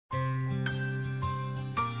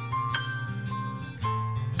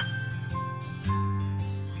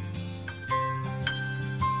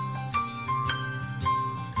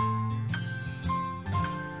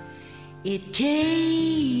It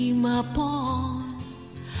came upon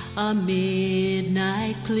a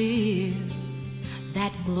midnight clear,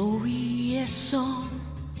 that glorious song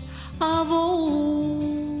of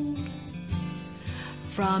old,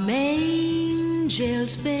 from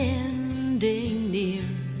angels bending near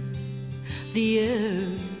the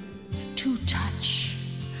earth to touch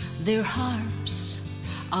their harps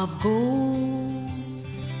of gold.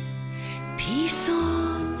 Peace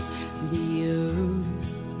on the earth,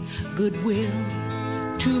 goodwill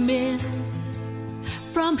to men,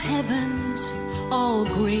 from heaven's all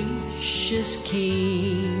gracious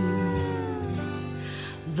King.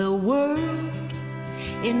 The world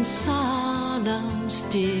in solemn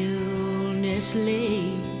stillness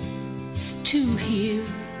lay to hear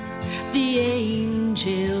the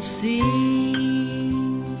angels sing.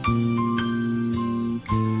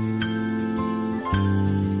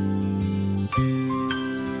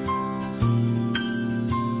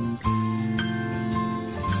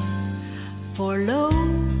 For lo,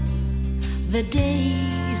 the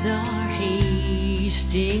days are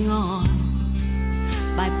hasting on,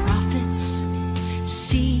 by prophets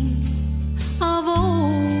seen of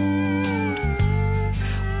old,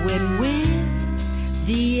 when with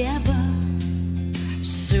the ever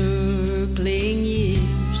circling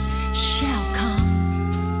years shall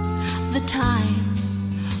come the time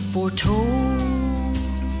foretold,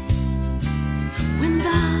 when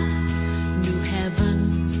the new heaven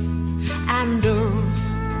and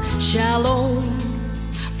earth shall own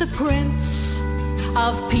the Prince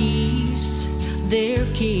of Peace, their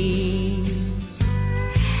King,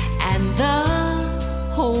 and the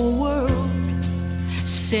whole world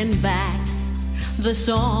send back the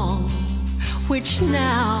song which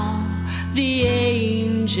now the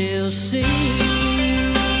angels sing.